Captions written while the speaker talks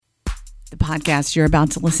The podcast you're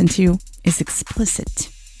about to listen to is explicit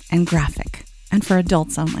and graphic and for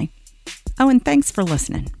adults only. Oh, and thanks for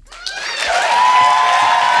listening.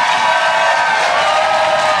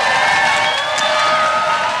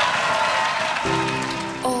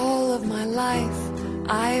 All of my life,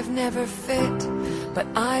 I've never fit, but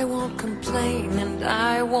I won't complain and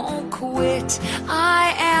I won't quit.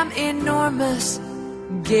 I am enormous,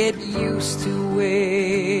 get used to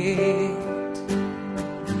it.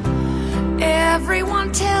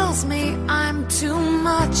 Everyone tells me I'm too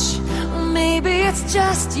much. Maybe it's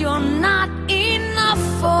just you're not enough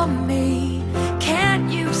for me.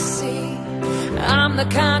 Can't you see? I'm the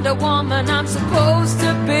kind of woman I'm supposed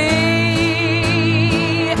to be.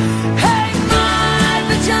 Hey, my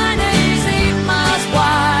vagina is 8 miles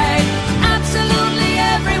wide. Absolutely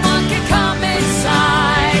everyone can come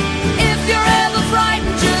inside. If you're ever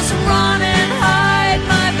frightened, just run and hide.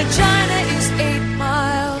 My vagina is 8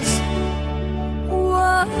 miles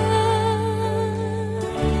wide.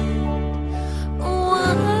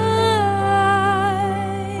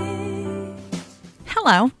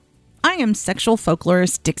 Hello, I am sexual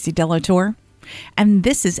folklorist Dixie Delatour, and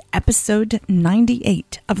this is episode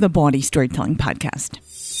 98 of the Bawdy Storytelling Podcast.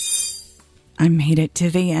 I made it to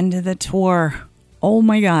the end of the tour. Oh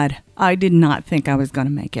my God, I did not think I was going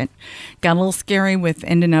to make it. Got a little scary with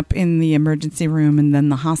ending up in the emergency room and then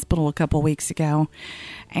the hospital a couple weeks ago.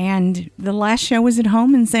 And the last show was at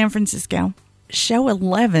home in San Francisco. Show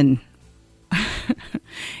 11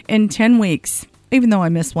 in 10 weeks. Even though I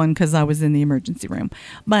missed one because I was in the emergency room.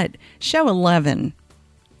 But show 11,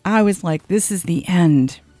 I was like, this is the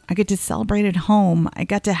end. I get to celebrate at home. I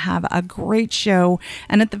got to have a great show.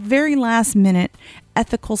 And at the very last minute,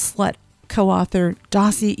 Ethical Slut co-author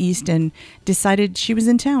Dossie Easton decided she was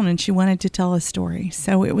in town and she wanted to tell a story.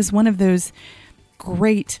 So it was one of those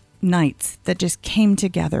great nights that just came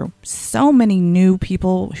together. So many new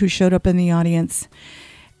people who showed up in the audience.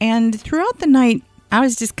 And throughout the night, I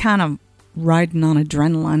was just kind of riding on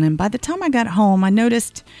adrenaline. And by the time I got home, I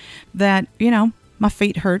noticed that, my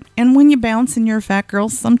feet hurt. And when you bounce and you're a fat girl,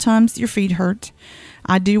 sometimes your feet hurt.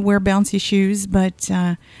 I do wear bouncy shoes, but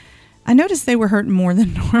I noticed they were hurting more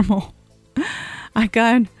than normal. I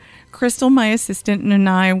got Crystal, my assistant, and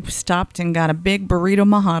I stopped and got a big burrito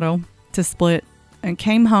mojito to split and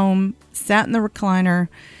came home, sat in the recliner,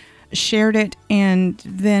 shared it, and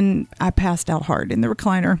then I passed out hard in the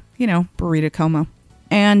recliner, burrito coma.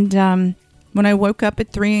 And when I woke up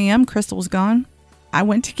at 3 a.m., Crystal was gone. I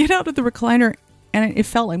went to get out of the recliner, and it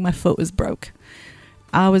felt like my foot was broke.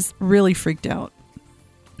 I was really freaked out.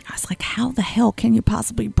 I was like, how the hell can you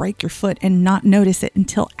possibly break your foot and not notice it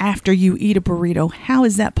until after you eat a burrito? How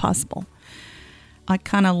is that possible? I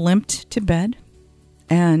kind of limped to bed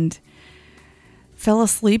and fell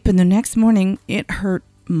asleep, and the next morning it hurt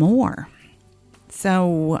more.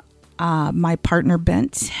 So my partner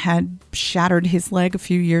Bent had shattered his leg a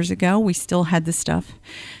few years ago. We still had the stuff.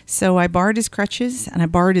 So I borrowed his crutches and I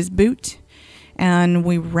borrowed his boot, and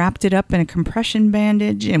we wrapped it up in a compression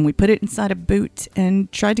bandage and we put it inside a boot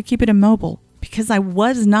and tried to keep it immobile because I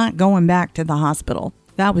was not going back to the hospital.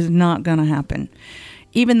 That was not going to happen,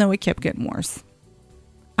 even though it kept getting worse.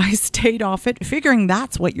 I stayed off it, figuring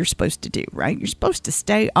that's what you're supposed to do, right? You're supposed to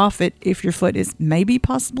stay off it if your foot is maybe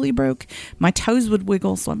possibly broke. My toes would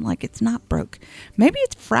wiggle, so I'm like, it's not broke. Maybe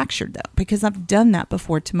it's fractured, though, because I've done that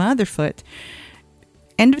before to my other foot.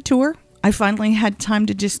 End of tour, I finally had time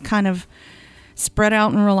to just kind of spread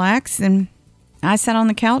out and relax, and I sat on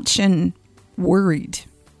the couch and worried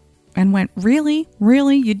and went, really?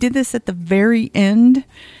 Really? You did this at the very end?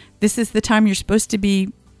 This is the time you're supposed to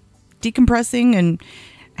be decompressing and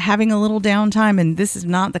having a little downtime, and this is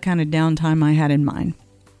not the kind of downtime I had in mind.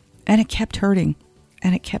 And it kept hurting,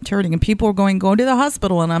 and it kept hurting. And people were go to the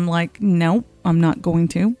hospital, and I'm like, no, I'm not going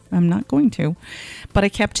to. But I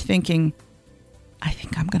kept thinking, I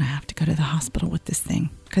think I'm going to have to go to the hospital with this thing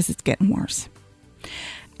because it's getting worse.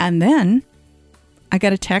 And then I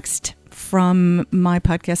got a text from my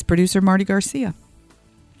podcast producer, Marty Garcia.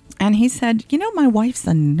 And he said, my wife's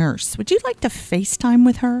a nurse. Would you like to FaceTime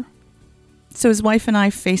with her? So his wife and I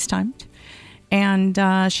FaceTimed,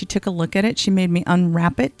 and she took a look at it. She made me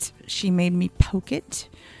unwrap it. She made me poke it,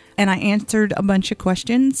 and I answered a bunch of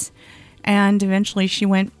questions. And eventually she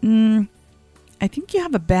went, I think you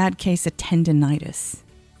have a bad case of tendinitis.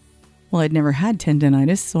 Well, I'd never had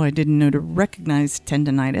tendinitis, so I didn't know to recognize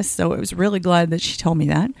tendinitis. So I was really glad that she told me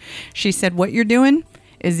that. She said, what you're doing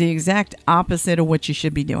is the exact opposite of what you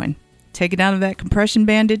should be doing. Take it out of that compression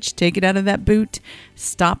bandage. Take it out of that boot.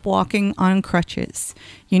 Stop walking on crutches.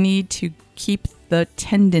 You need to keep the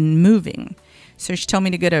tendon moving. So she told me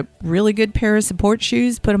to get a really good pair of support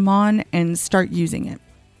shoes, put them on, and start using it.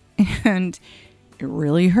 And it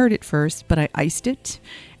really hurt at first, but I iced it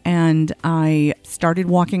and I started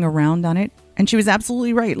walking around on it. And she was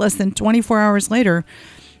absolutely right. Less than 24 hours later,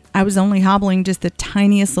 I was only hobbling just the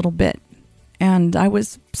tiniest little bit. And I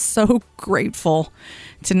was so grateful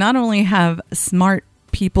to not only have smart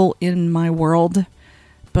people in my world,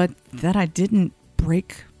 but that I didn't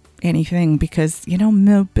break anything, because,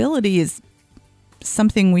 mobility is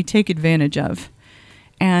something we take advantage of.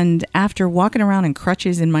 And after walking around in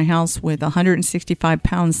crutches in my house with 165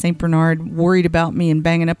 pounds St. Bernard worried about me and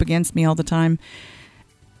banging up against me all the time,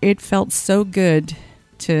 it felt so good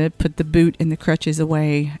to put the boot and the crutches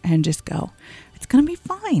away and just go, it's going to be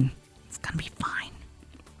fine. It's going to be fine.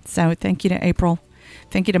 So thank you to April.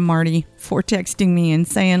 Thank you to Marty for texting me and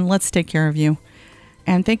saying, let's take care of you.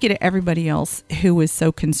 And thank you to everybody else who was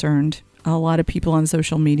so concerned. A lot of people on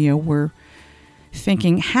social media were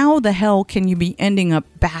thinking, how the hell can you be ending up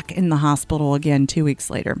back in the hospital again 2 weeks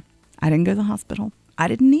later? I didn't go to the hospital. I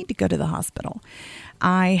didn't need to go to the hospital.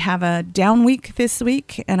 I have a down week this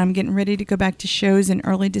week, and I'm getting ready to go back to shows in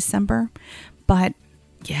early December. But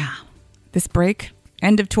yeah, this break,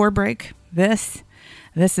 end of tour break, this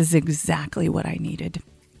is exactly what I needed.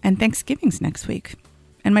 And Thanksgiving's next week.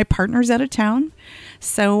 And my partner's out of town,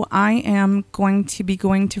 so I am going to be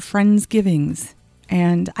going to Friendsgivings.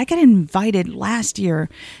 And I got invited last year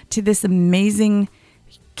to this amazing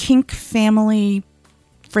kink family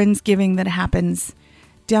Friendsgiving that happens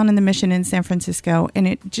down in the Mission in San Francisco. And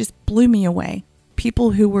it just blew me away.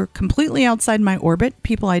 People who were completely outside my orbit,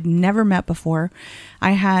 people I'd never met before.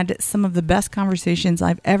 I had some of the best conversations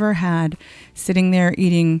I've ever had sitting there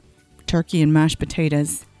eating turkey and mashed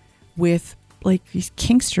potatoes with like these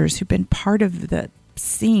kinksters who've been part of the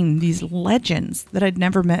scene, these legends that I'd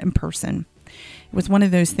never met in person. It was one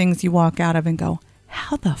of those things you walk out of and go,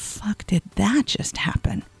 how the fuck did that just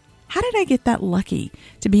happen? How did I get that lucky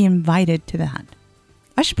to be invited to that?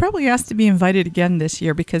 I should probably ask to be invited again this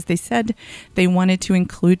year, because they said they wanted to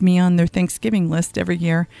include me on their Thanksgiving list every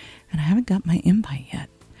year, and I haven't got my invite yet.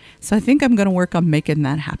 So I think I'm going to work on making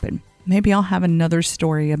that happen. Maybe I'll have another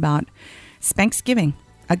story about Spanksgiving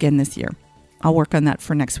again this year. I'll work on that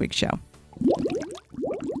for next week's show.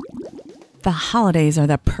 The holidays are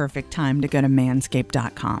the perfect time to go to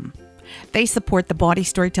manscaped.com. They support the Bawdy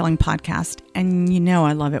Storytelling Podcast, and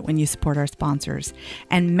I love it when you support our sponsors.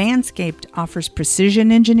 And Manscaped offers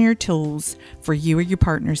precision-engineered tools for you or your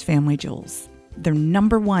partner's family jewels. They're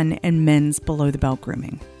 #1 in men's below-the-belt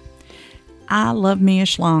grooming. I love me a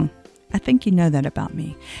schlong. I think you know that about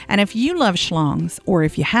me. And if you love schlongs, or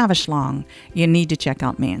if you have a schlong, you need to check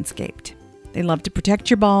out Manscaped. They love to protect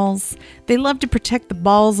your balls. They love to protect the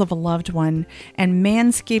balls of a loved one. And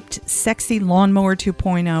Manscaped Sexy Lawnmower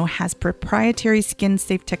 2.0 has proprietary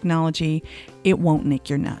skin-safe technology. It won't nick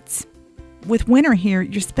your nuts. With winter here,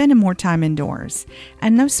 you're spending more time indoors.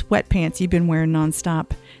 And those sweatpants you've been wearing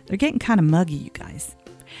nonstop, they're getting kind of muggy, you guys.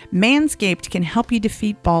 Manscaped can help you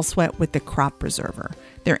defeat ball sweat with the Crop Preserver,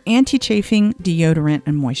 their anti-chafing deodorant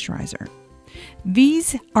and moisturizer.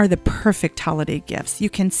 These are the perfect holiday gifts. You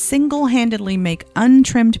can single-handedly make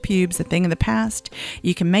untrimmed pubes a thing of the past.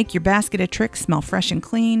 You can make your basket of tricks smell fresh and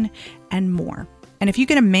clean, and more. And if you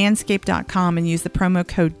go to manscaped.com and use the promo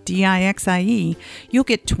code DIXIE, you'll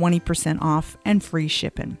get 20% off and free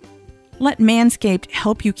shipping. Let Manscaped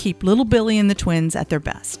help you keep little Billy and the twins at their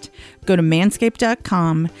best. Go to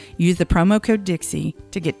manscaped.com, use the promo code Dixie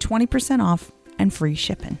to get 20% off and free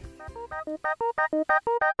shipping.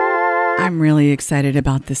 I'm really excited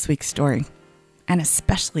about this week's story, and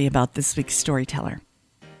especially about this week's storyteller.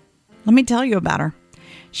 Let me tell you about her.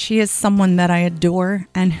 She is someone that I adore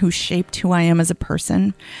and who shaped who I am as a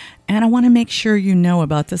person, and I want to make sure you know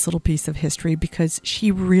about this little piece of history because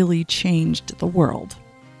she really changed the world.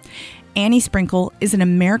 Annie Sprinkle is an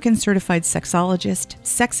American certified sexologist,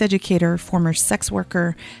 sex educator, former sex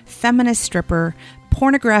worker, feminist stripper,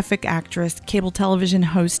 pornographic actress, cable television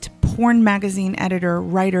host, porn magazine editor,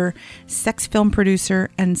 writer, sex film producer,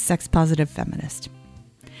 and sex-positive feminist.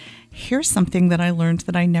 Here's something that I learned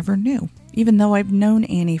that I never knew, even though I've known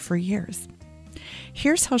Annie for years.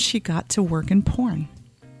 Here's how she got to work in porn.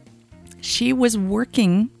 She was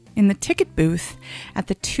working in the ticket booth at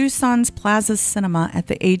the Tucson's Plaza Cinema at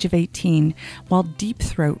the age of 18 while Deep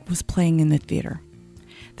Throat was playing in the theater.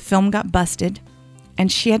 The film got busted,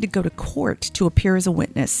 and she had to go to court to appear as a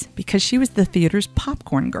witness because she was the theater's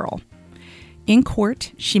popcorn girl. In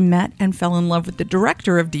court, she met and fell in love with the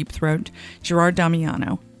director of Deep Throat, Gerard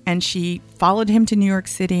Damiano, and she followed him to New York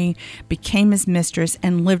City, became his mistress,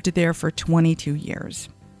 and lived there for 22 years.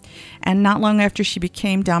 And not long after she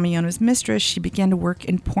became Damiano's mistress, she began to work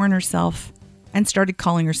in porn herself and started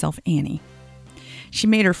calling herself Annie. She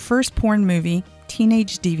made her first porn movie,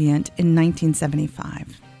 Teenage Deviant, in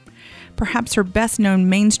 1975. Perhaps her best-known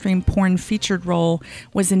mainstream porn featured role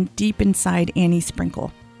was in Deep Inside Annie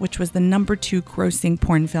Sprinkle, which was the number 2 grossing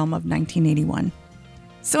porn film of 1981.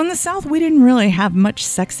 So in the South, we didn't really have much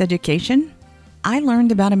sex education. I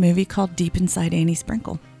learned about a movie called Deep Inside Annie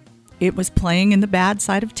Sprinkle. It was playing in the bad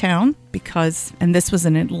side of town because, and this was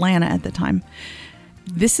in Atlanta at the time,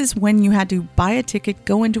 this is when you had to buy a ticket,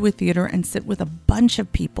 go into a theater, and sit with a bunch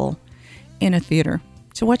of people in a theater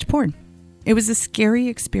to watch porn. It was a scary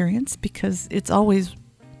experience because it's always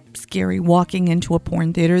scary walking into a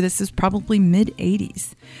porn theater. This is probably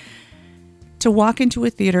mid-'80s. To walk into a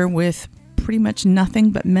theater with pretty much nothing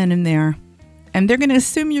but men in there, and they're going to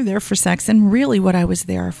assume you're there for sex, and really what I was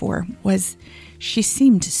there for was she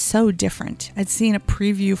seemed so different. I'd seen a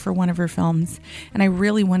preview for one of her films, and I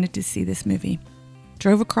really wanted to see this movie.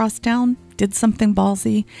 Drove across town, did something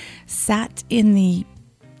ballsy, sat in the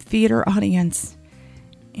theater audience.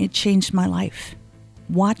 It changed my life.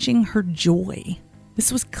 Watching her joy.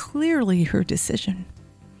 This was clearly her decision.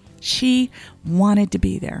 She wanted to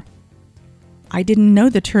be there. I didn't know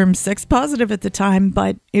the term sex positive at the time,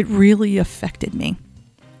 but it really affected me.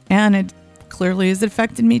 And it clearly has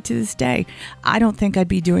affected me to this day. I don't think I'd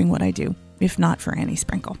be doing what I do if not for Annie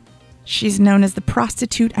Sprinkle. She's known as the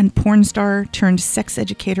prostitute and porn star turned sex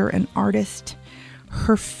educator and artist.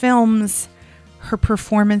 Her films, her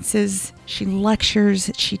performances, she lectures,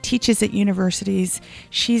 she teaches at universities,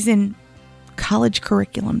 she's in college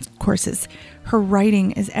curriculum courses. Her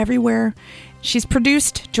writing is everywhere. She's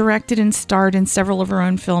produced, directed, and starred in several of her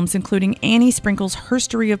own films, including Annie Sprinkle's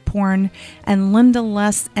Herstory of Porn and Linda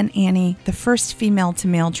Les and Annie, the first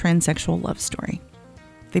female-to-male transsexual love story.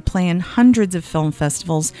 They play in hundreds of film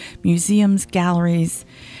festivals, museums, galleries,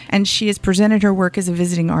 and she has presented her work as a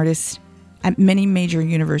visiting artist at many major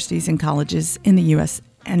universities and colleges in the U.S.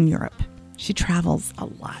 and Europe. She travels a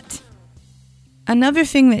lot. Another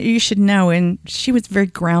thing that you should know, and she was very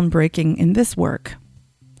groundbreaking in this work,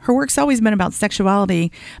 her work's always been about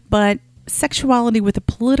sexuality, but sexuality with a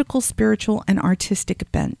political, spiritual, and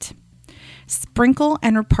artistic bent. Sprinkle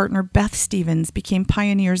and her partner Beth Stevens became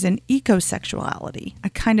pioneers in ecosexuality, a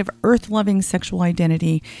kind of earth-loving sexual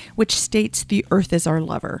identity which states the earth is our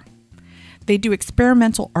lover. They do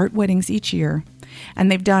experimental art weddings each year,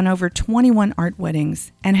 and they've done over 21 art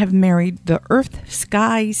weddings and have married the earth,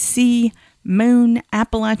 sky, sea, moon,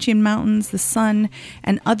 Appalachian Mountains, the sun,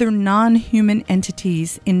 and other non-human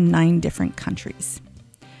entities in 9 different countries.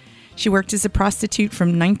 She worked as a prostitute from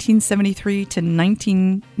 1973 to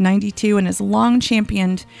 1992 and has long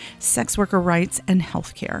championed sex worker rights and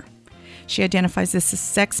health care. She identifies as a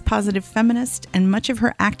sex-positive feminist, and much of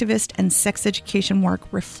her activist and sex education work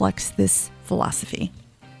reflects this philosophy.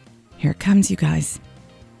 Here it comes, you guys.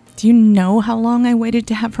 Do you know how long I waited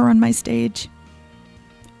to have her on my stage?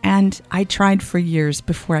 And I tried for years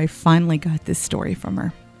before I finally got this story from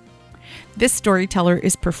her. This storyteller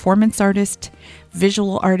is performance artist,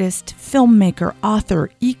 visual artist, filmmaker, author,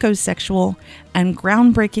 ecosexual, and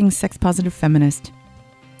groundbreaking sex-positive feminist.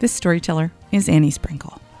 This storyteller is Annie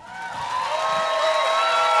Sprinkle.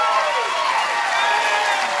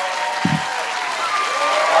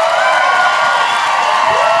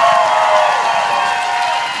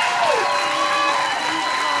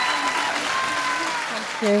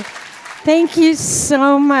 Thank you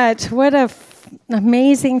so much. What a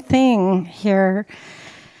amazing thing here.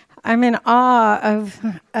 I'm in awe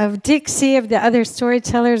of Dixie, of the other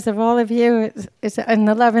storytellers, of all of you, and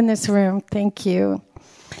the love in this room. Thank you.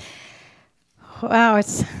 Wow,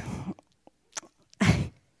 it's...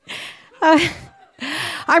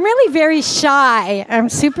 I'm really very shy. I'm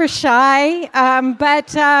super shy,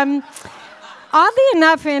 but oddly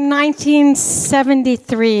enough, in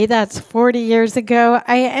 1973, that's 40 years ago,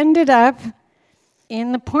 I ended up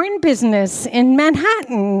in the porn business in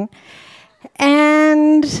Manhattan.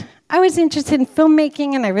 And I was interested in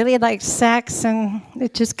filmmaking, and I really liked sex, and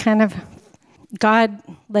it just kind of, God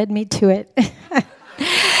led me to it.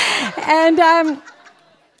 And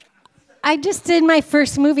I just did my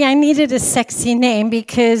first movie. I needed a sexy name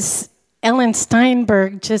because Ellen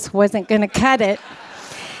Steinberg just wasn't going to cut it.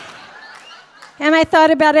 And I thought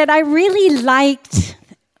about it. I really liked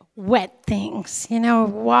wet things, you know,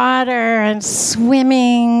 water and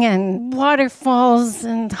swimming and waterfalls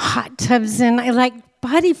and hot tubs. And I like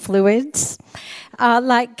body fluids,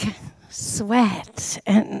 like sweat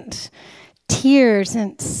and tears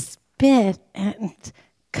and spit and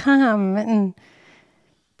cum and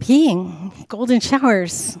peeing, golden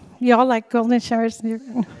showers. You all like golden showers?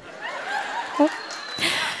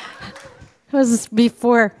 It was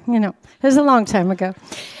before, it was a long time ago.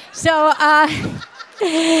 So,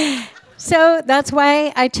 so that's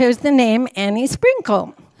why I chose the name Annie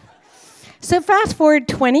Sprinkle. So fast forward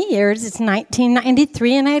 20 years, it's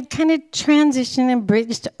 1993, and I had kind of transitioned and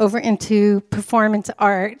bridged over into performance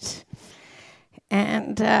art.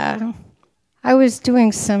 And I was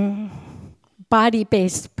doing some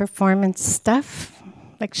body-based performance stuff,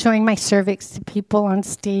 like showing my cervix to people on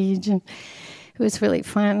stage, and it was really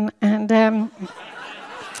fun. And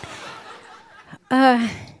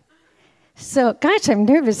so, gosh, I'm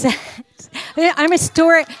nervous.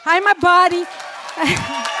 I'm a body.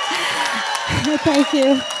 Thank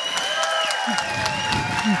you.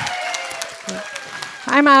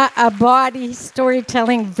 I'm a body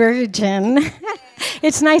storytelling virgin.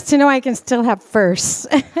 It's nice to know I can still have firsts.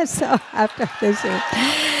 So after this,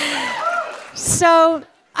 so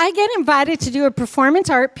I get invited to do a performance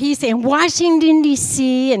art piece in Washington,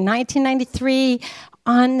 D.C. in 1993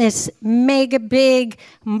 on this mega big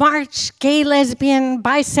march, gay, lesbian,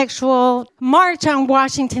 bisexual march on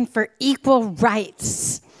Washington for equal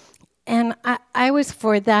rights. And I was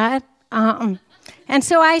for that. And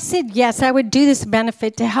so I said, yes, I would do this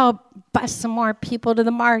benefit to help bus some more people to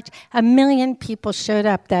the march. 1 million people showed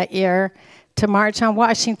up that year to march on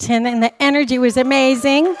Washington, and the energy was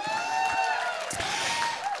amazing.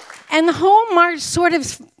 And the whole march sort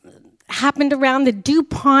of happened around the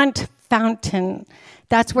DuPont fountain.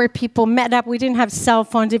 That's where people met up. We didn't have cell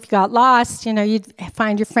phones. If you got lost, you'd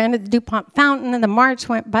find your friend at the DuPont fountain, and the march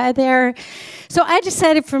went by there. So I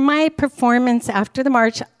decided for my performance after the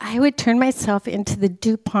march, I would turn myself into the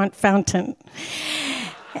DuPont fountain.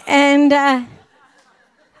 And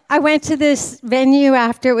I went to this venue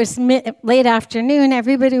after it was late afternoon.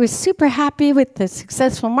 Everybody was super happy with the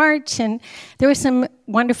successful march, and there was some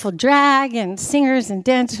wonderful drag and singers and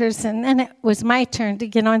dancers, and then it was my turn to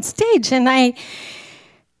get on stage. And I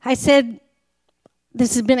said,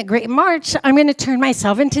 this has been a great march. I'm going to turn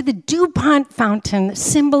myself into the DuPont fountain, the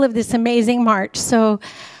symbol of this amazing march. So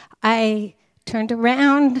I turned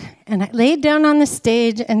around and I laid down on the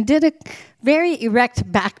stage and did a very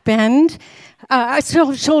erect back bend,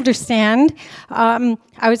 shoulder stand. I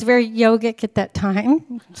was very yogic at that time.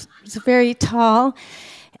 I was very tall.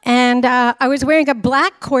 And I was wearing a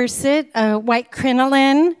black corset, a white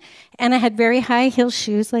crinoline, and I had very high heel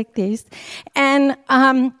shoes like these. And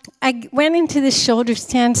I went into the shoulder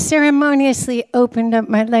stand, ceremoniously opened up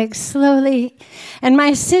my legs slowly, and my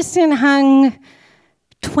assistant hung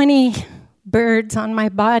 20 birds on my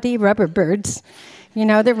body, rubber birds.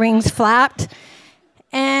 The rings flapped.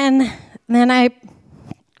 And then I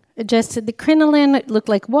adjusted the crinoline. It looked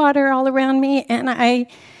like water all around me, and I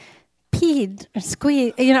peed or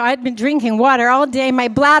squeezed. I'd been drinking water all day. My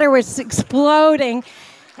bladder was exploding.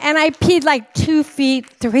 And I peed like 2 feet,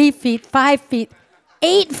 3 feet, 5 feet,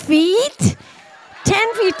 8 feet,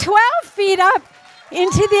 10 feet, 12 feet up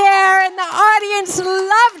into the air, and the audience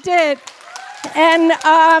loved it. And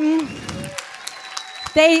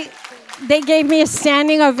they gave me a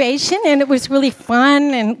standing ovation, and it was really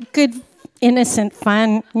fun and good, innocent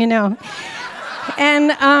fun,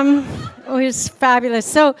 And it was fabulous.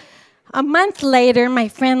 So a month later, my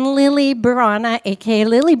friend Lily Barana, a.k.a.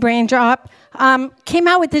 Lily Braindrop, came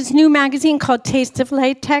out with this new magazine called Taste of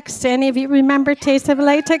Latex. Any of you remember Taste of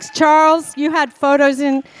Latex? Charles, you had photos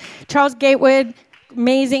in Charles Gatewood,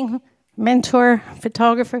 amazing mentor,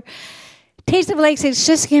 photographer. Taste of Latex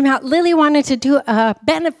just came out. Lily wanted to do a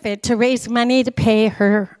benefit to raise money to pay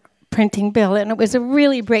her printing bill, and it was a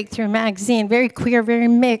really breakthrough magazine, very queer, very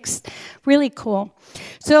mixed, really cool.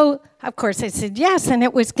 So, of course, I said yes, and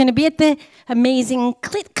it was going to be at the amazing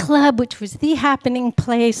Clit Club, which was the happening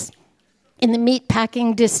place in the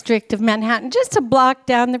meatpacking district of Manhattan, just a block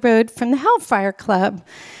down the road from the Hellfire Club.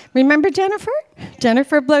 Remember Jennifer?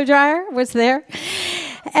 Jennifer Blowdryer was there.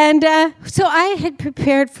 And so I had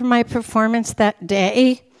prepared for my performance that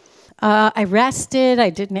day. I rested. I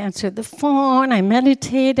didn't answer the phone. I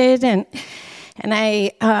meditated, and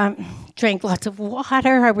I drank lots of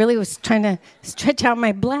water. I really was trying to stretch out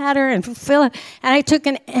my bladder and fulfill it. And I took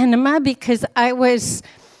an enema because I was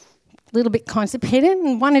a little bit constipated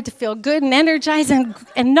and wanted to feel good and energized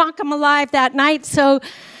and knock them alive that night. So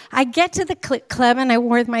I get to the Clit Club, and I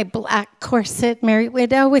wore my black corset, Merry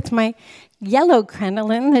Widow, with my yellow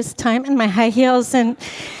crinoline this time and my high heels. And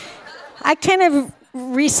I kind of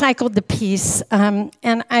recycled the piece. And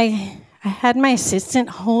I had my assistant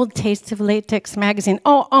hold Taste of Latex magazine.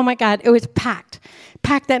 Oh my God, it was packed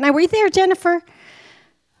that night. Were you there, Jennifer?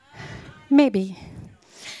 Maybe.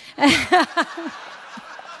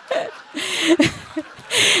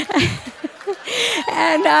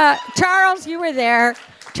 And Charles, you were there.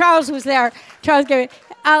 Charles was there. Charles gave it.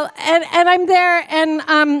 And I'm there,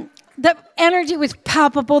 and the energy was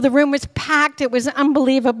palpable. The room was packed. It was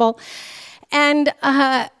unbelievable. And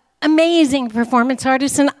amazing performance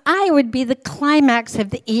artists, and I would be the climax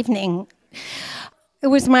of the evening. It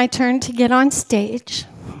was my turn to get on stage.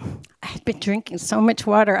 I had been drinking so much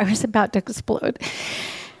water, I was about to explode.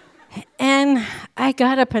 And I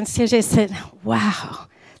got up on stage, I said, wow,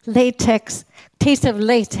 latex, Taste of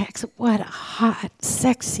Latex, what a hot,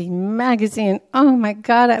 sexy magazine. Oh my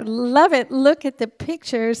God, I love it. Look at the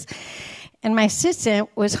pictures. And my assistant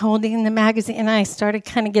was holding the magazine, and I started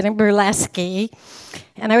kind of getting burlesque-y.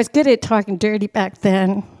 And I was good at talking dirty back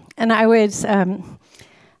then. And I was, oh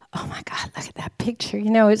my God, look at that picture. You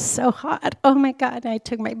know, it's so hot. Oh my God. And I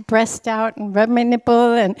took my breast out and rubbed my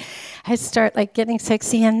nipple, and I start like getting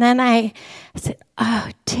sexy. And then I said, oh,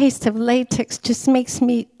 Taste of Latex just makes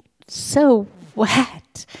me so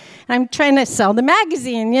wet. And I'm trying to sell the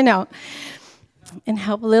magazine, you know, and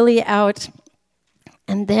help Lily out.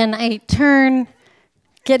 And then I turn,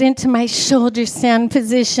 get into my shoulder stand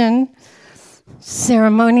position,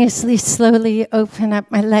 ceremoniously, slowly open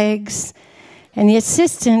up my legs. And the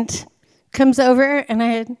assistant comes over, and I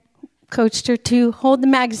had coached her to hold the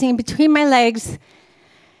magazine between my legs.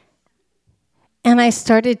 And I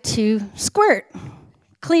started to squirt.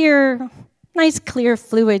 Clear, nice clear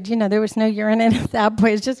fluid. You know, there was no urine in it at that point.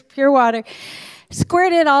 It was just pure water.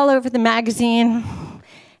 Squirted all over the magazine.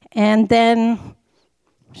 And then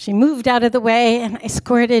she moved out of the way, and I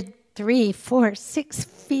squirted 3, 4, 6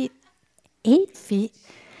 feet, 8 feet,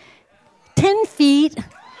 10 feet,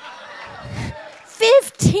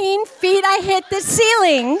 15 feet. I hit the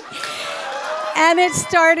ceiling, and it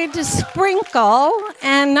started to sprinkle.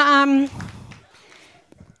 And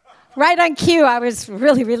right on cue, I was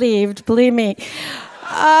really relieved, believe me.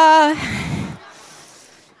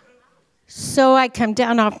 So I come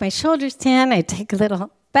down off my shoulder stand. I take a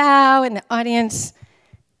little bow, and the audience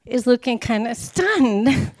is looking kind of stunned.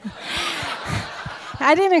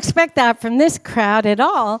 I didn't expect that from this crowd at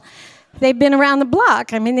all. They've been around the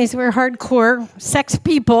block. I mean, these were hardcore sex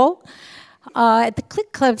people at the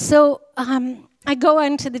Click Club. So I go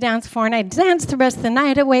onto the dance floor, and I dance the rest of the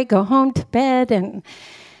night away, go home to bed, and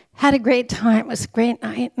had a great time. It was a great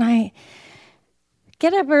night. And I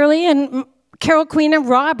get up early, and Carol Queen and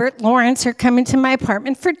Robert Lawrence are coming to my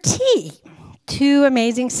apartment for tea. 2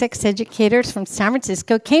 amazing sex educators from San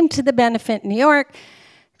Francisco came to the benefit in New York.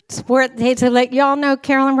 Sport, they to let y'all know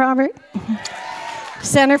Carol and Robert.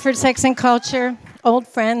 Center for Sex and Culture, old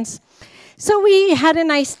friends. So we had a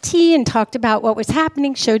nice tea and talked about what was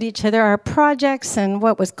happening, showed each other our projects and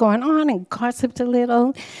what was going on, and gossiped a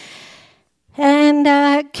little. And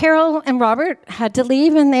Carol and Robert had to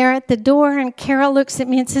leave, and they're at the door, and Carol looks at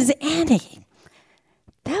me and says, Annie,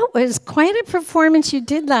 that was quite a performance you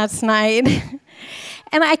did last night.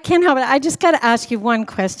 And I can't help it. I just got to ask you one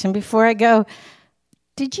question before I go.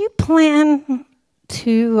 Did you plan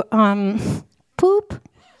to poop?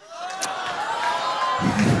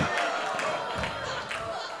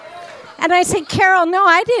 And I said, Carol, no,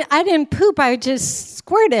 I didn't poop. I just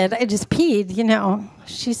squirted. I just peed, you know.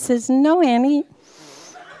 She says, no, Annie.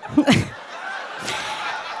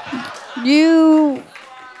 You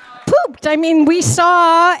pooped. I mean, we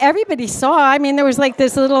saw, everybody saw. I mean, there was like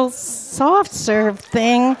this little soft serve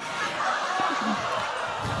thing.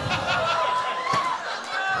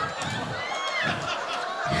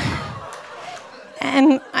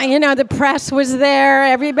 And, you know, the press was there.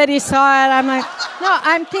 Everybody saw it. I'm like, no,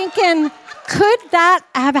 I'm thinking, could that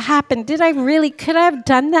have happened? Could I have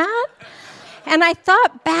done that? And I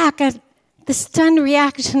thought back at the stunned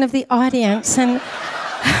reaction of the audience. And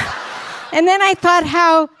then I thought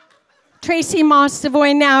how Tracy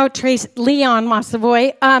Mostavoy, now Leon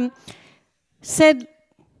Mostavoy, said,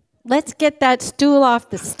 let's get that stool off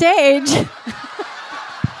the stage.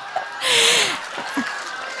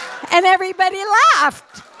 And everybody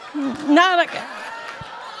laughed. And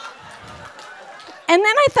then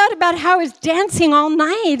I thought about how I was dancing all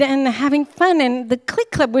night and having fun, and the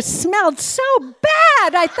Click Club smelled so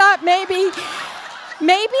bad. I thought maybe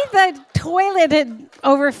the toilet had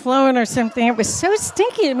overflown or something. It was so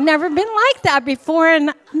stinky. It had never been like that before,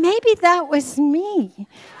 and maybe that was me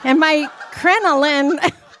and my crinoline.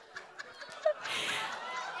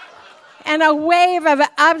 And a wave of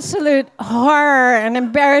absolute horror and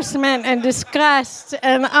embarrassment and disgust.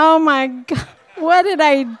 And oh my God, what did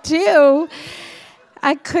I do?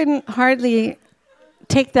 I couldn't hardly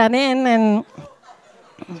take that in. And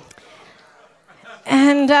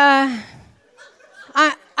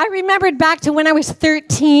I I remembered back to when I was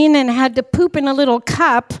 13 and had to poop in a little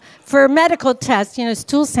cup for a medical test,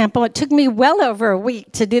 stool sample. It took me well over a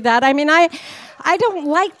week to do that. I mean, I don't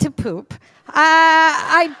like to poop.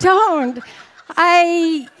 I don't.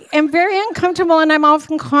 I am very uncomfortable, and I'm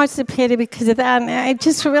often constipated because of that. And I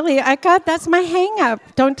just really, that's my hang-up.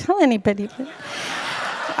 Don't tell anybody.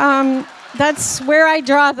 That's where I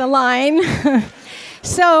draw the line.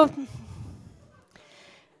 So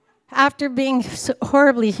after being so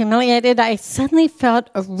horribly humiliated, I suddenly felt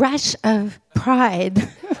a rush of pride.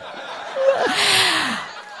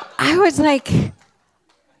 I was like,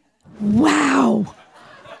 wow,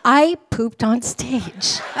 I pooped on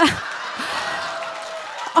stage.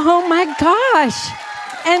 Oh my gosh.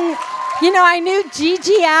 And, I knew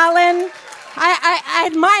Gigi Allen. I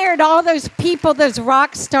admired all those people, those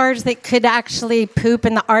rock stars that could actually poop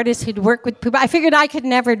and the artists who'd work with poop. I figured I could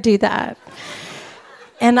never do that.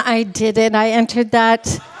 And I did it. I entered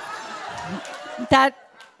that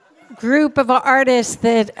group of artists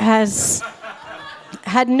that has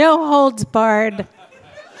had no holds barred.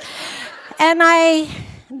 And I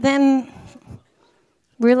then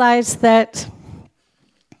realized that,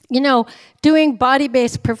 doing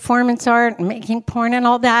body-based performance art and making porn and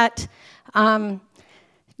all that,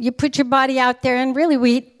 you put your body out there, and really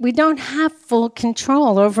we don't have full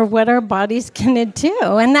control over what our body's going to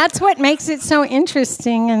do. And that's what makes it so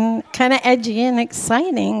interesting and kind of edgy and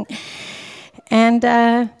exciting. And,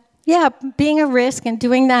 being a risk and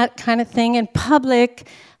doing that kind of thing in public,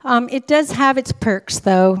 it does have its perks,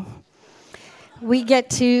 though. We get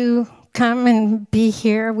to come and be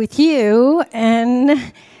here with you,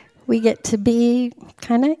 and we get to be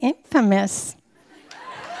kind of infamous.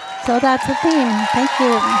 So that's the theme. Thank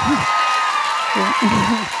you.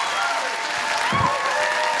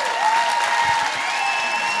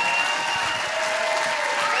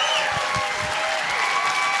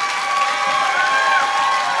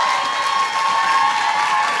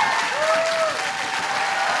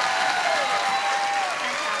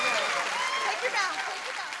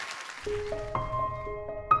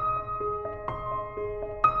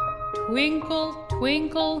 Twinkle,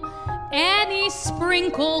 twinkle, Annie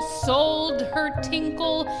Sprinkle sold her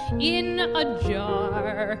tinkle in a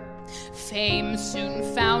jar. Fame soon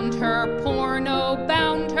found her, porno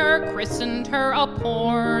bound her, christened her a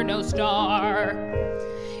porno star.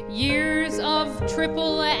 Years of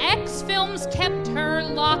XXX films kept her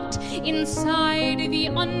locked inside the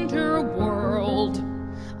underworld,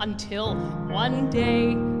 until one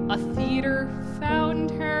day a theater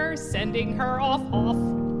found her, sending her off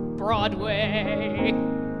Broadway.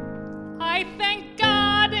 I thank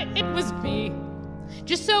God it was me,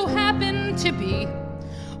 just so happened to be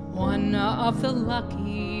one of the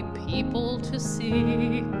lucky people to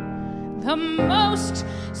see the most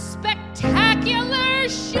spectacular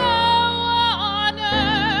show on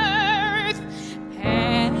earth.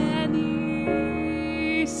 Annie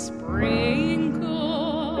Sprinkle,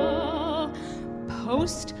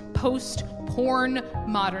 post-porn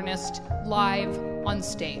modernist, live on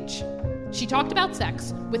stage. She talked about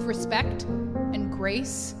sex with respect and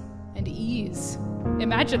grace and ease.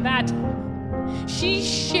 Imagine that. She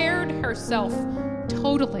shared herself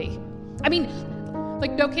totally. I mean,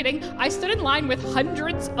 like, no kidding. I stood in line with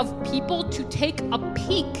hundreds of people to take a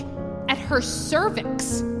peek at her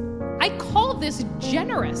cervix. I call this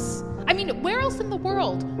generous. I mean, where else in the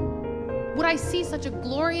world would I see such a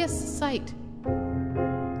glorious sight?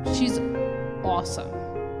 She's awesome.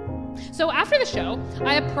 So after the show,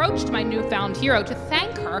 I approached my newfound hero to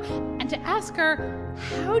thank her and to ask her,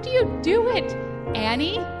 how do you do it,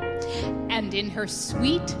 Annie? And in her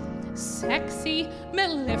sweet, sexy,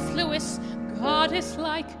 mellifluous,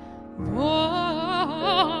 goddess-like voice,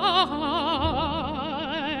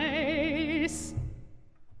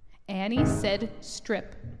 Annie said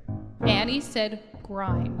strip. Annie said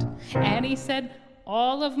grind. Annie said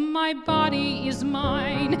all of my body is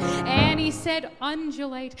mine. Annie said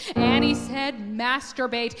undulate. Annie said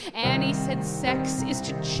masturbate. Annie said sex is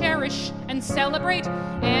to cherish and celebrate.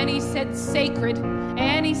 Annie said sacred.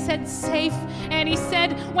 Annie said safe. Annie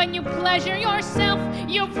said when you pleasure yourself,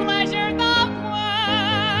 you pleasure the world.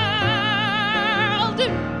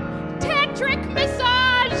 Tantric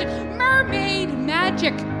massage, mermaid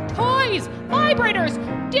magic, toys, vibrators,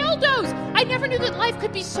 dildos. I never knew that life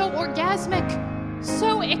could be so orgasmic,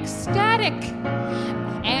 so ecstatic.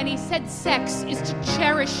 Annie said sex is to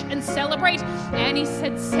cherish and celebrate. Annie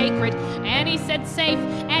said sacred. Annie said safe.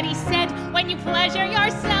 Annie said when you pleasure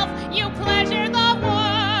yourself, you pleasure the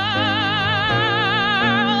world.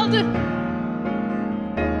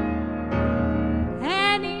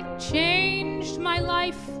 Annie changed my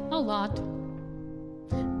life a lot.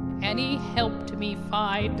 Annie helped me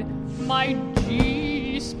find my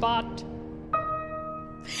G-spot.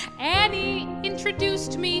 Annie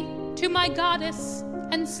introduced me to my goddess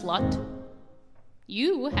and slut.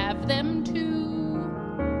 You have them too.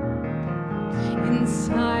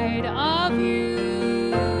 Inside of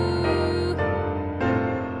you.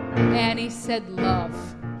 Annie said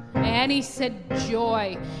love. Annie said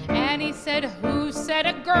joy. Annie said, who said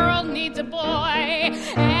a girl needs a boy?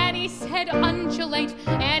 Annie said undulate.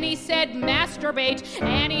 Annie said masturbate.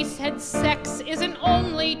 Annie said sex isn't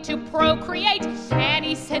only to procreate.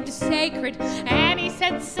 Annie said sacred. Annie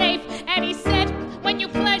said safe. Annie said, when you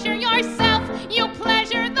pleasure yourself, you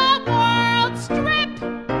pleasure the world. Strip,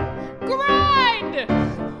 grind,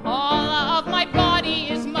 all of my body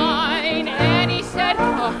is mine. Annie said,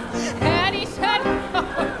 oh. Annie said,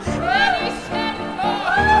 oh. Annie said, oh.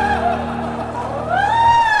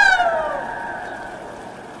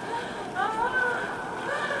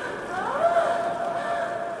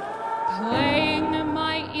 Playing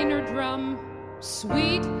my inner drum,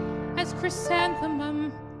 sweet as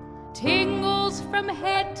chrysanthemum, tingles from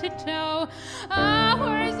head to toe,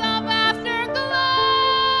 hours of afterglow.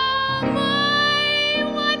 My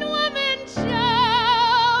one-woman show.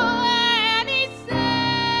 Annie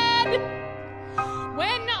said,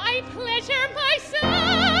 when I pleasure myself,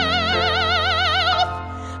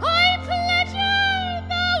 I pleasure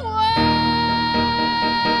the world.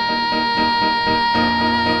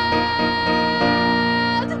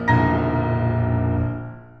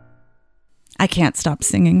 I can't stop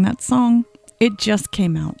singing that song. It just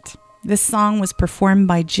came out. This song was performed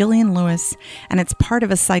by Gillian Lewis, and it's part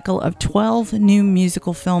of a cycle of 12 new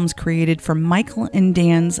musical films created for Michael and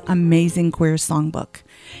Dan's Amazing Queer Songbook.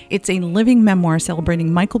 It's a living memoir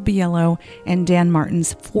celebrating Michael Biello and Dan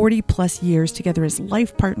Martin's 40-plus years together as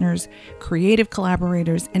life partners, creative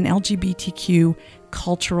collaborators, and LGBTQ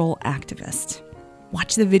cultural activists.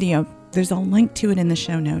 Watch the video. There's a link to it in the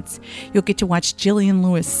show notes. You'll get to watch Gillian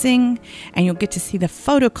Lewis sing, and you'll get to see the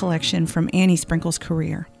photo collection from Annie Sprinkle's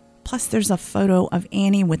career. Plus, there's a photo of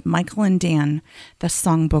Annie with Michael and Dan, the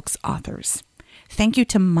songbook's authors. Thank you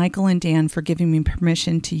to Michael and Dan for giving me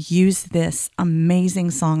permission to use this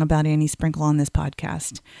amazing song about Annie Sprinkle on this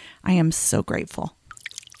podcast. I am so grateful.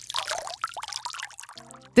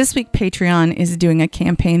 This week, Patreon is doing a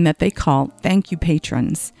campaign that they call Thank You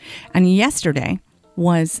Patrons. And yesterday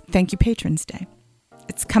was Thank You Patrons Day.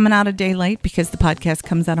 It's coming out a day late because the podcast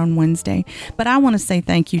comes out on Wednesday, but I want to say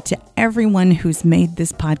thank you to everyone who's made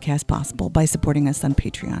this podcast possible by supporting us on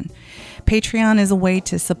Patreon. Patreon is a way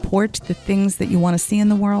to support the things that you want to see in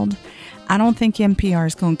the world. I don't think NPR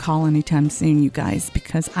is going to call anytime soon, you guys,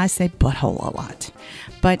 because I say butthole a lot.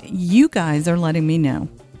 But you guys are letting me know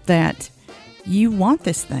that you want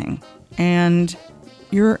this thing, and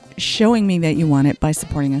you're showing me that you want it by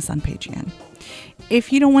supporting us on Patreon.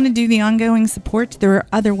 If you don't want to do the ongoing support, there are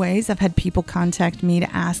other ways. I've had people contact me to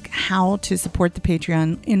ask how to support the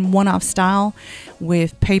Patreon in one-off style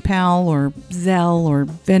with PayPal or Zelle or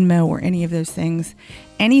Venmo or any of those things.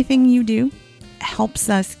 Anything you do helps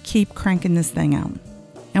us keep cranking this thing out.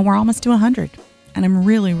 And we're almost to 100. And I'm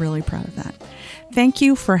really, really proud of that. Thank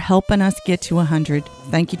you for helping us get to 100.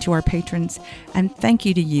 Thank you to our patrons. And thank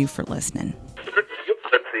you to you for listening.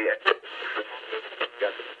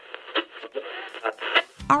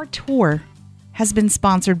 Our tour has been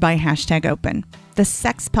sponsored by #Open, the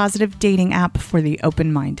sex-positive dating app for the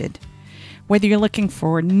open-minded. Whether you're looking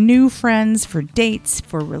for new friends, for dates,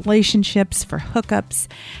 for relationships, for hookups,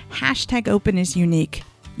 #Open is unique.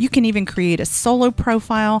 You can even create a solo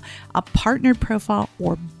profile, a partner profile,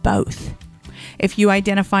 or both. If you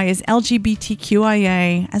identify as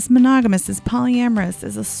LGBTQIA, as monogamous, as polyamorous,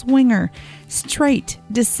 as a swinger, straight,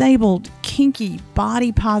 disabled, kinky,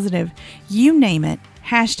 body positive, you name it,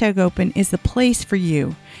 #Open is the place for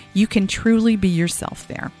you. You can truly be yourself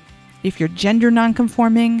there. If you're gender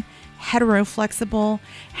nonconforming, hetero-flexible,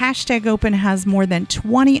 #Open has more than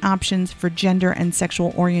 20 options for gender and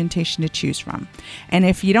sexual orientation to choose from. And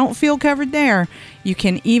if you don't feel covered there, you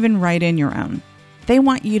can even write in your own. They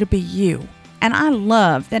want you to be you. And I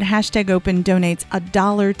love that #Open donates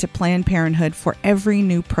 $1 to Planned Parenthood for every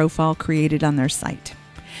new profile created on their site.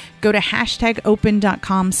 Go to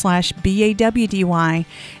 #open.com/BAWDY,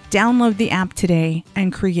 download the app today,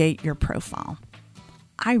 and create your profile.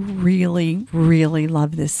 I really, really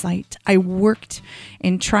love this site. I worked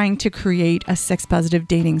in trying to create a sex-positive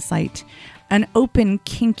dating site, an open,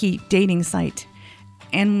 kinky dating site,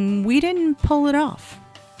 and we didn't pull it off.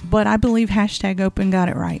 But I believe #Open got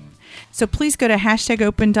it right. So please go to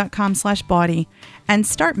 #open.com/Bawdy and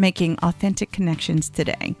start making authentic connections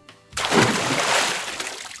today.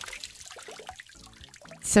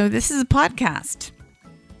 So this is a podcast,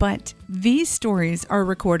 but these stories are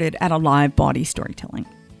recorded at a live Bawdy storytelling.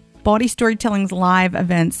 Bawdy Storytelling's live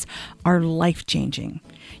events are life-changing.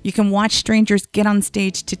 You can watch strangers get on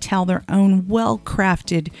stage to tell their own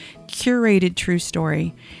well-crafted, curated true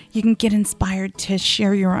story. You can get inspired to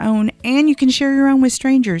share your own, and you can share your own with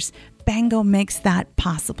strangers. Bango makes that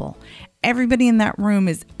possible. Everybody in that room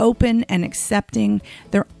is open and accepting.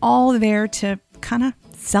 They're all there to kind of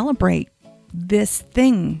celebrate this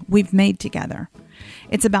thing we've made together.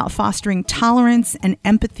 It's about fostering tolerance and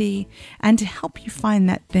empathy and to help you find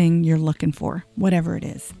that thing you're looking for, whatever it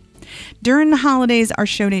is. During the holidays, our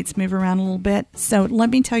show dates move around a little bit, so let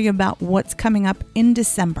me tell you about what's coming up in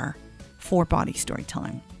December for Bawdy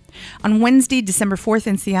Storytelling. On Wednesday, December 4th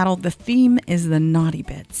in Seattle, the theme is the naughty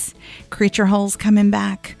bits. Creature Hole's coming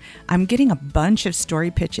back. I'm getting a bunch of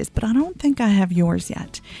story pitches, but I don't think I have yours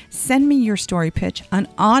yet. Send me your story pitch, an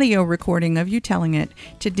audio recording of you telling it,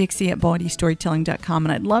 to Dixie at bawdystorytelling.com,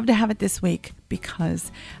 and I'd love to have it this week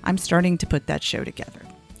because I'm starting to put that show together.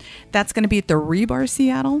 That's going to be at the Rebar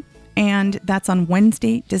Seattle, and that's on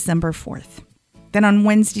Wednesday, December 4th. Then on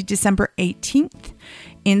Wednesday, December 18th,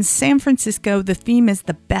 in San Francisco, the theme is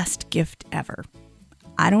the best gift ever.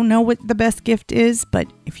 I don't know what the best gift is, but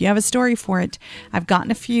if you have a story for it, I've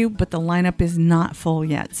gotten a few, but the lineup is not full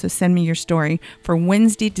yet. So send me your story for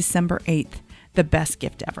Wednesday, December 8th, the best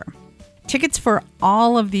gift ever. Tickets for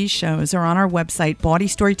all of these shows are on our website,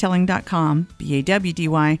 bawdystorytelling.com,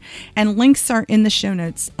 BAWDY, and links are in the show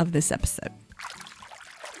notes of this episode.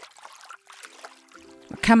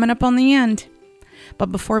 We're coming up on the end,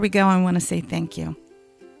 but before we go, I want to say thank you.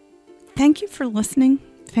 Thank you for listening.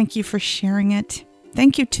 Thank you for sharing it.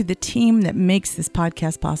 Thank you to the team that makes this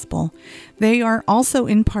podcast possible. They are also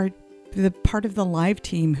in part of the live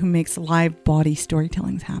team who makes live Bawdy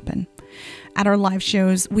storytellings happen. At our live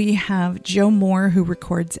shows, we have Joe Moore, who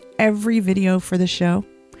records every video for the show.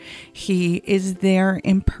 He is there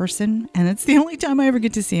in person, and it's the only time I ever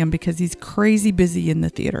get to see him because he's crazy busy in the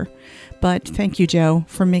theater. But thank you, Joe,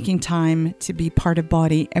 for making time to be part of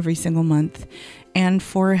Bawdy every single month and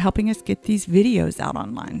for helping us get these videos out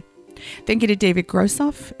online. Thank you to David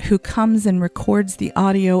Grossoff, who comes and records the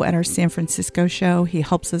audio at our San Francisco show. He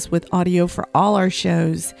helps us with audio for all our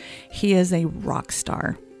shows. He is a rock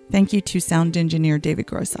star. Thank you to sound engineer David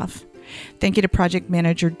Grossoff. Thank you to project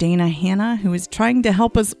manager Dana Hanna, who is trying to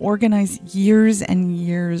help us organize years and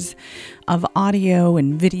years of audio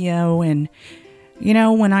and video. And, you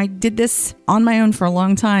know, when I did this on my own for a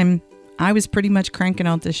long time, I was pretty much cranking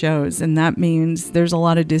out the shows, and that means there's a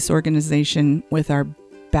lot of disorganization with our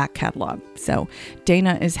back catalog. So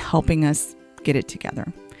Dana is helping us get it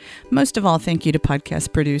together. Most of all, thank you to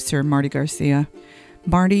podcast producer Marty Garcia.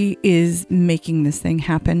 Marty is making this thing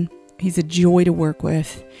happen. He's a joy to work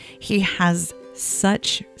with. He has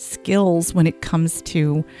such skills when it comes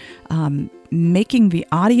to making the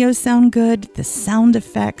audio sound good, the sound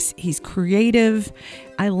effects. He's creative.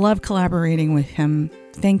 I love collaborating with him.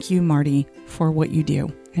 Thank you, Marty, for what you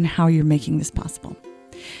do and how you're making this possible.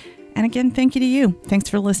 And again, thank you to you. Thanks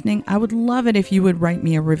for listening. I would love it if you would write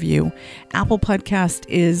me a review. Apple Podcast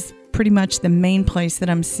is pretty much the main place that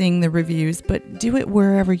I'm seeing the reviews, but do it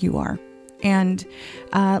wherever you are. And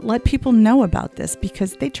let people know about this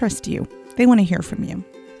because they trust you. They want to hear from you.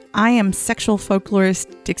 I am sexual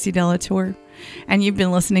folklorist Dixie Delatour, and you've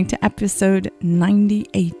been listening to episode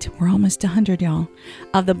 98. We're almost 100, y'all,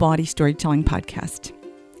 of the Bawdy Storytelling Podcast.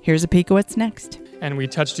 Here's a peek of what's next. And we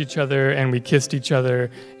touched each other, and we kissed each other,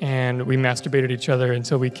 and we masturbated each other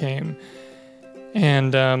until we came.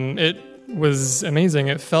 And it was amazing.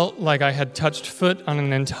 It felt like I had touched foot on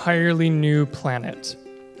an entirely new planet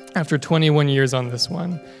after 21 years on this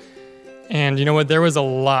one. And you know what? There was a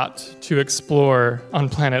lot to explore on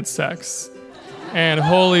Planet Sex. And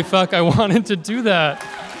holy fuck, I wanted to do that.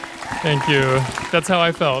 Thank you. That's how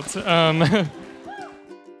I felt.